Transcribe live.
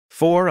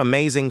4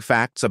 amazing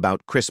facts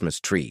about Christmas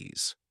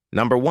trees.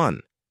 Number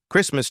 1.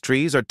 Christmas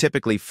trees are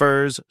typically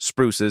firs,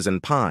 spruces,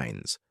 and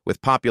pines,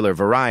 with popular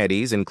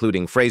varieties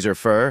including Fraser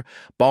fir,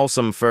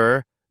 balsam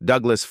fir,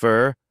 Douglas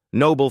fir,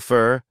 noble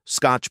fir,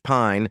 Scotch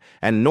pine,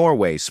 and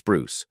Norway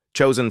spruce,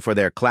 chosen for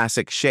their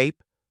classic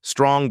shape,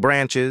 strong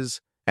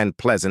branches, and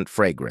pleasant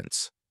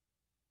fragrance.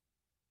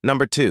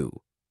 Number 2.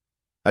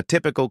 A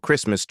typical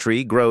Christmas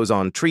tree grows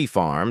on tree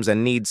farms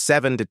and needs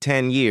 7 to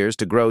 10 years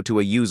to grow to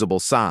a usable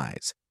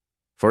size.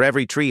 For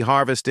every tree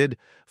harvested,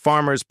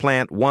 farmers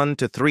plant 1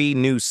 to 3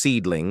 new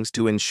seedlings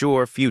to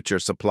ensure future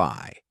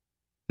supply.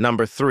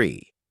 Number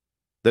 3.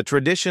 The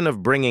tradition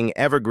of bringing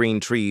evergreen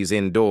trees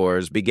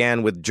indoors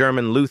began with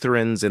German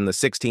Lutherans in the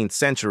 16th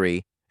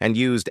century and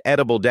used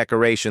edible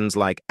decorations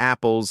like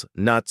apples,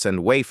 nuts,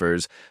 and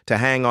wafers to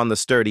hang on the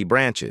sturdy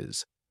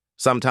branches.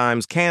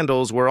 Sometimes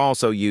candles were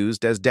also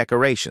used as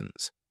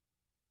decorations.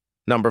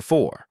 Number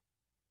 4.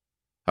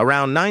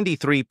 Around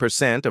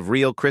 93% of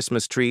real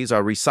Christmas trees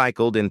are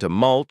recycled into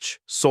mulch,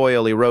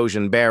 soil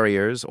erosion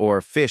barriers,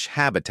 or fish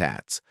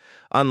habitats,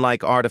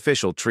 unlike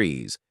artificial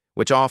trees,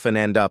 which often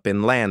end up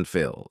in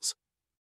landfills.